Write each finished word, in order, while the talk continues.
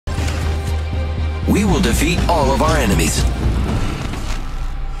we will defeat all of our enemies.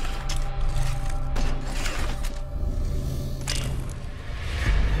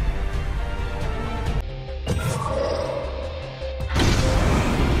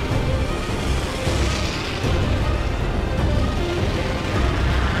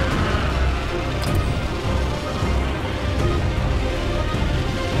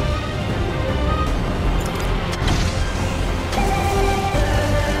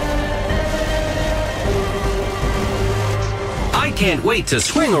 Can't wait to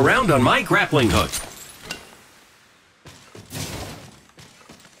swing around on my grappling hook.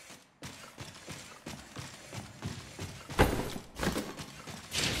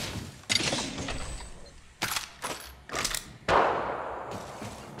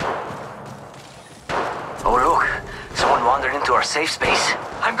 Oh look, someone wandered into our safe space.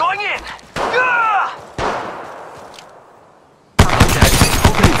 I'm going in! Ah!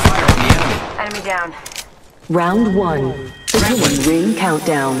 Opening fire on the enemy. Enemy down. Round 1. Beginning ring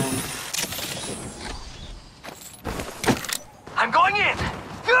countdown. I'm going in!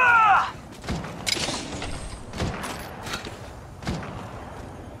 Ah!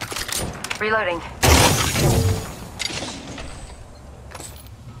 Reloading.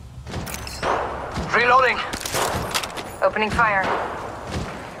 Reloading! Opening fire.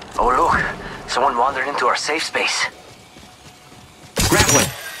 Oh look, someone wandered into our safe space. Grappling.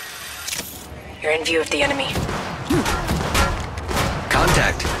 You're in view of the enemy.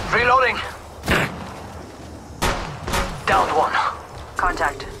 Contact. Reloading! Downed one.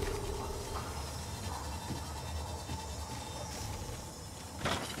 Contact.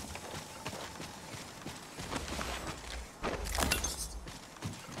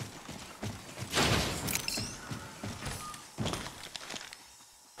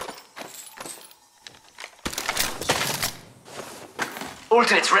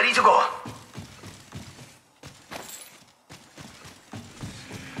 Ultimate's ready to go.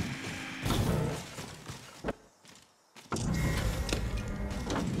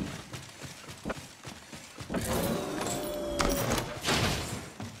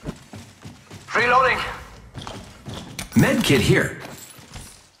 Reloading. Medkit here.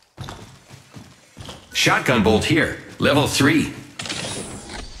 Shotgun bolt here. Level 3.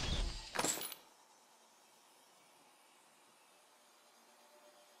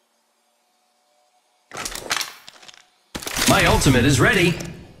 My ultimate is ready.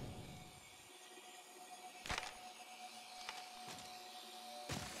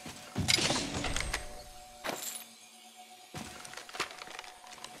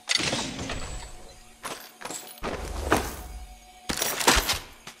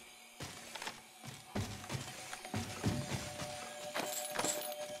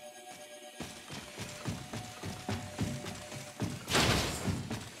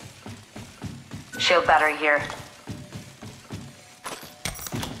 Shield battery here.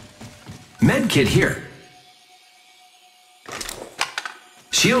 Medkit here.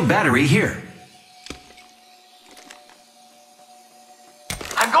 Shield battery here.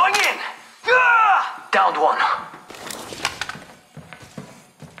 I'm going in! Ah! Downed one.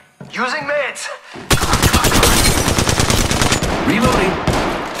 Using meds. Reloading.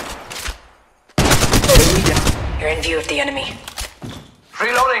 You're in view of the enemy.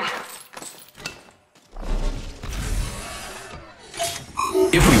 Reloading.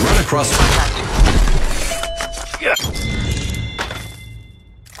 If we run across... Yeah.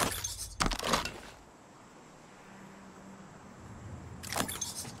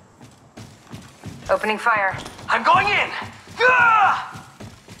 Opening fire. I'm going in! Ah!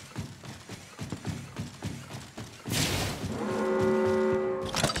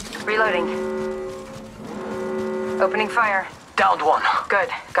 Reloading. Opening fire. Downed one. Good.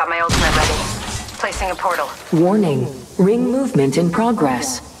 Got my ultimate ready. Placing a portal. Warning. Ring movement in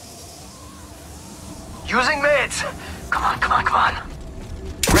progress. Using meds. Come on, come on, come on.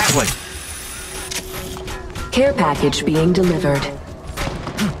 Grappling. Care package being delivered.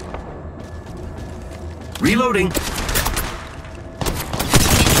 Reloading.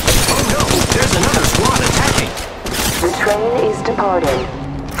 Oh no! There's another squad attacking! The train is departing.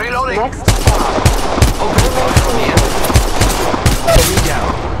 Reloading. Next stop. Open fire on the enemy. Enemy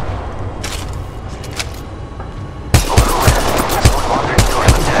down.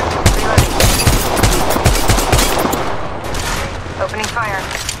 Contact. Opening fire.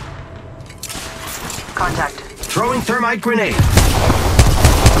 Contact. Throwing thermite grenade.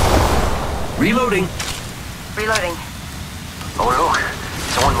 Reloading. Reloading. Oh look,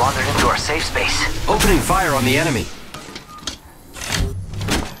 someone wandered into our safe space. Opening fire on the enemy.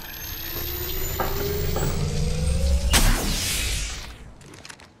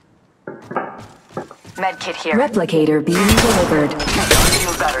 Medkit here. Replicator being delivered.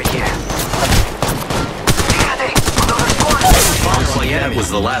 Shield battery here. That was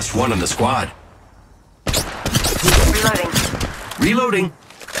the last one in the squad. Reloading. Reloading.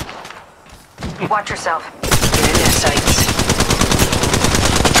 Watch yourself. Get in their sights.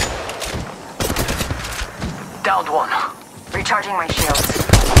 Downed one. Recharging my shields.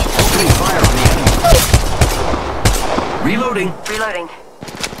 Opening fire on the enemy. Reloading. Reloading.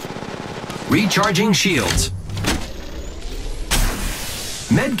 Recharging shields.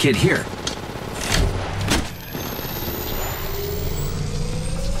 Medkit here.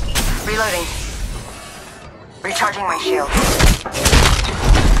 Reloading. Recharging my shield.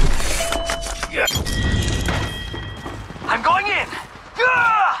 I'm going in!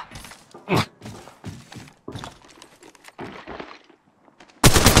 Ah!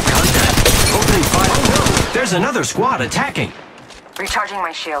 Opening fire. Oh no! There's another squad attacking. Recharging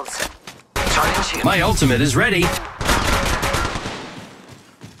my shields. Charging shield. My ultimate is ready.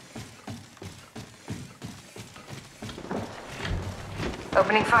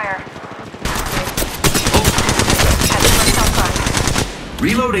 Opening fire. Catching myself up.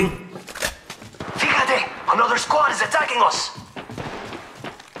 Reloading. Fíjate! Another squad is attacking us!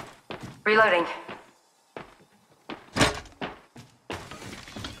 Reloading.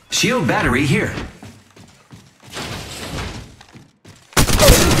 Shield battery here.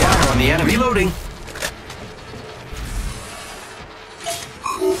 Opening fire on the enemy. Reloading.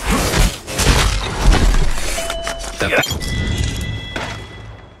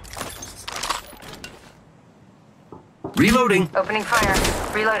 Reloading. Opening fire.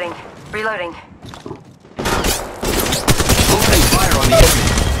 Reloading. Reloading. Opening fire on the enemy.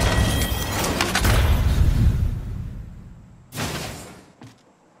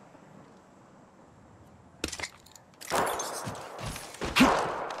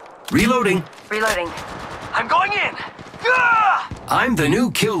 Reloading. Reloading. I'm going in! Ah! I'm the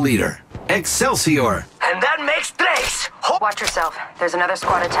new kill leader. Excelsior. And that makes tres! Watch yourself. There's another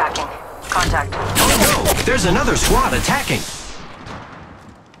squad attacking. Contact. Oh no! There's another squad attacking.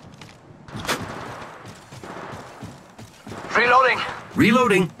 Reloading!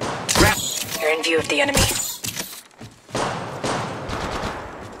 Reloading. Grab. You're in view of the enemy.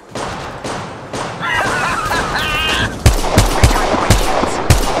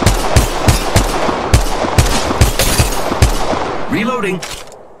 Reloading.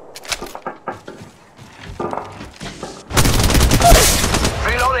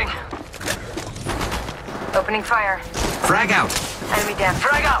 Reloading! Opening fire. Frag out. Enemy down.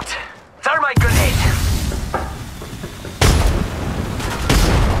 Frag out! Thermite grenade!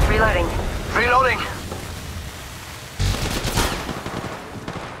 Reloading. Reloading!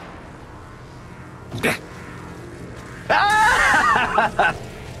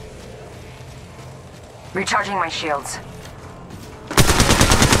 Recharging my shields.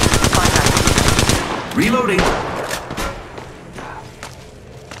 Reloading.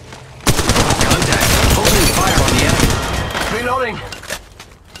 Contact. Opening fire on the enemy. Reloading!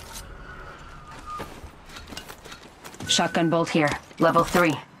 Shotgun bolt here. Level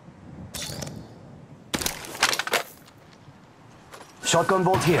 3. Shotgun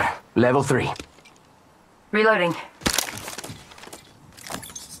bolt here. Level 3. Reloading.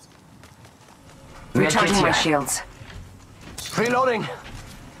 Recharging my here. shields. Reloading!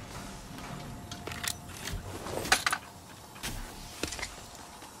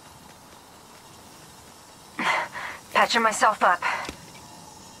 Patching myself up.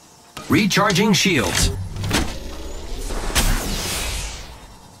 Recharging shields.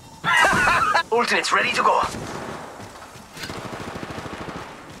 Ultimate's ready to go.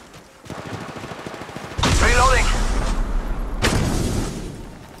 Reloading!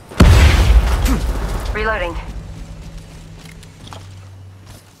 Reloading.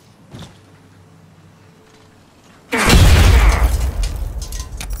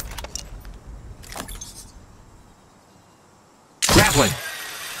 Grappling.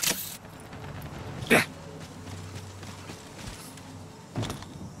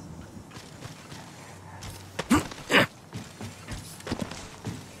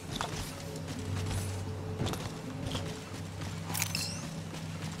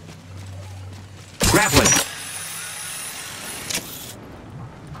 Grappling.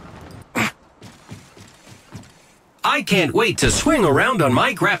 I can't wait to swing around on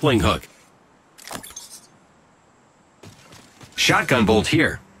my grappling hook. Shotgun bolt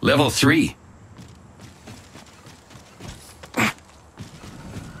here. Level 3.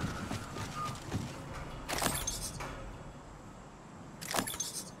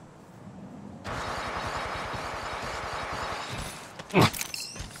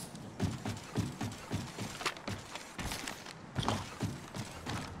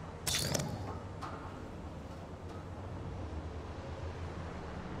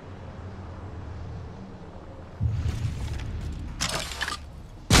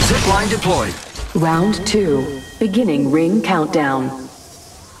 line deployed. Round 2. Beginning ring countdown.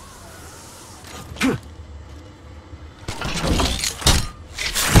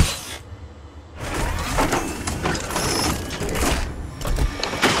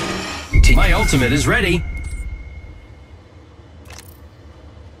 My ultimate is ready.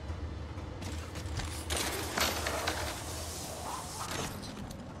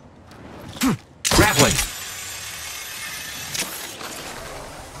 Grappling.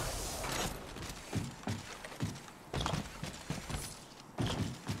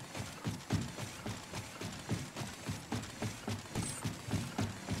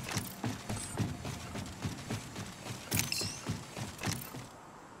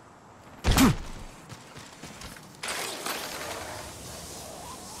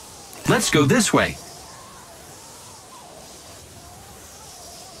 Let's go this way.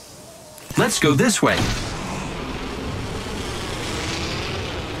 Let's go this way.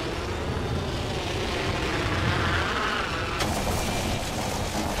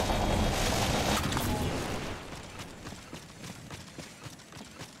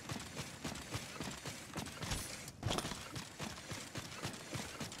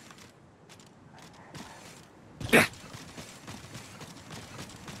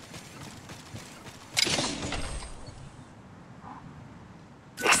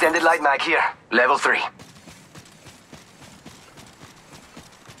 Extended light mag here. Level 3.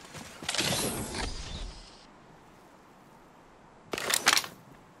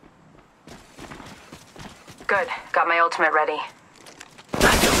 Good. Got my ultimate ready.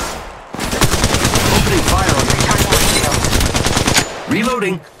 Opening fire on me. Recharging my shield.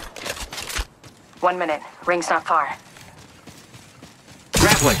 Reloading. 1 minute. Ring's not far.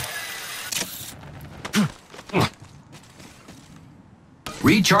 Grappling.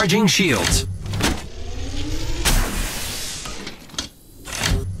 Recharging shields.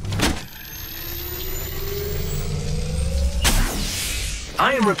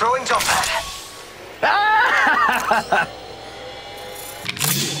 I am Throwing jump pad.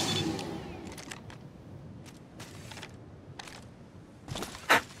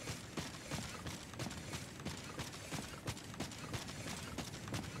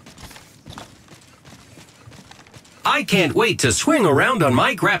 I can't wait to swing around on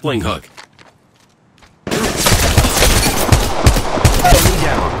my grappling hook. Enemy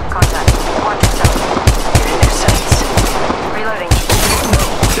down. Contact. Watch yourself. You're in their sights. Reloading.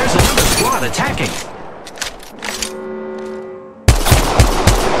 There's another squad attacking.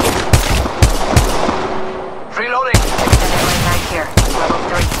 Reloading. Extended light mag here. Level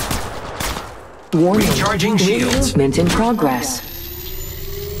 3. Warning. Recharging Ring shields. movement in progress.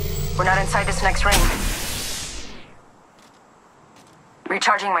 We're not inside this next ring.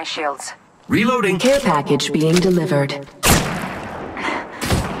 Recharging my shields. Reloading. Care package being delivered.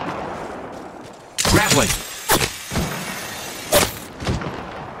 Grappling.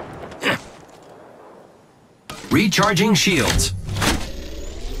 Recharging shields.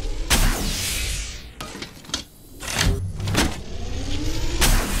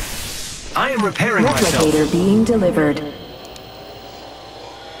 I am repairing myself. Replicator being delivered.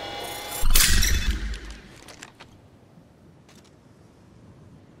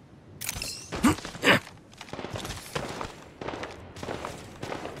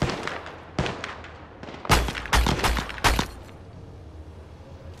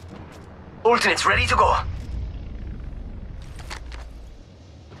 Alternates ready to go.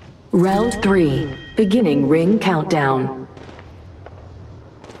 Round 3. Beginning ring countdown.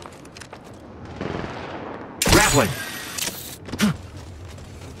 Grappling.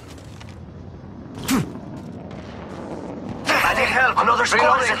 I need help. Another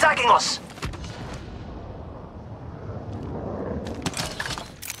squad is attacking us.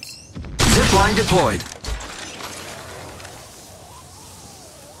 Zipline deployed.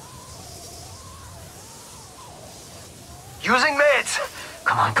 Using meds.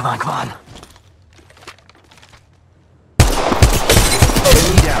 Come on, come on, come on.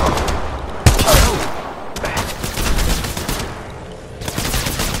 Enemy down.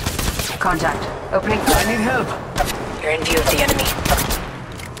 Contact. Opening. I need help. You're in view of the enemy.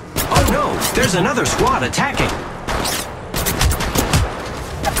 Oh no, there's another squad attacking.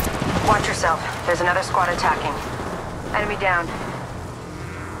 Watch yourself. There's another squad attacking. Enemy down.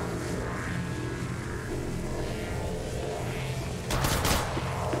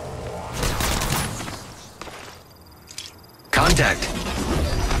 Contact.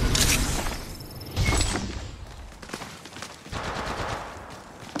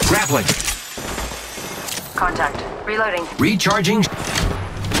 Grappling. Contact. Reloading. Recharging.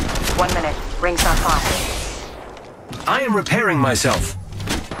 1 minute. Ring's not far. I am repairing myself.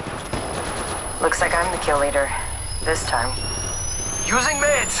 Looks like I'm the kill leader. This time. Using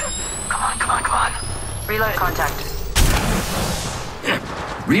meds! Come on, come on, come on. Reload contact.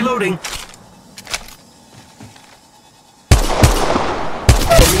 Reloading.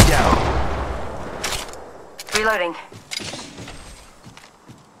 Enemy down. Reloading.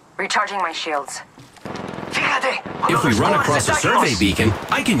 Recharging my shields. Fíjate! If we run across a survey beacon,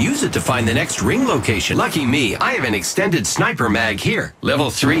 I can use it to find the next ring location. Lucky me, I have an extended sniper mag here. Level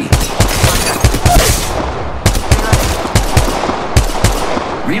 3.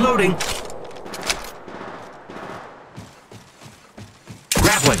 Reloading.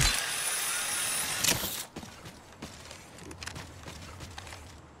 Grappling.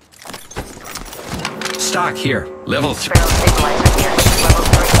 Stock here. Level 3. Barrel stabilizer here. Level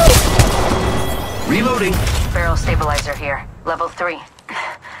 3. Reloading. Barrel stabilizer here. Level 3.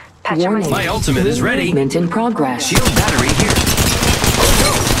 Patching Warning. My ultimate is ready. Movement in progress. Shield battery here. Oh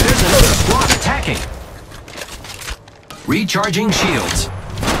no! There's another squad attacking. Recharging shields.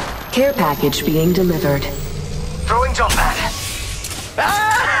 Care package being delivered. Throwing jump pad.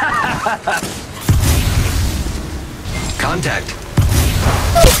 Contact.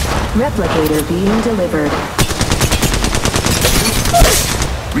 Replicator being delivered.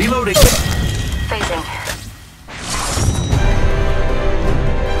 Reloading. Phasing.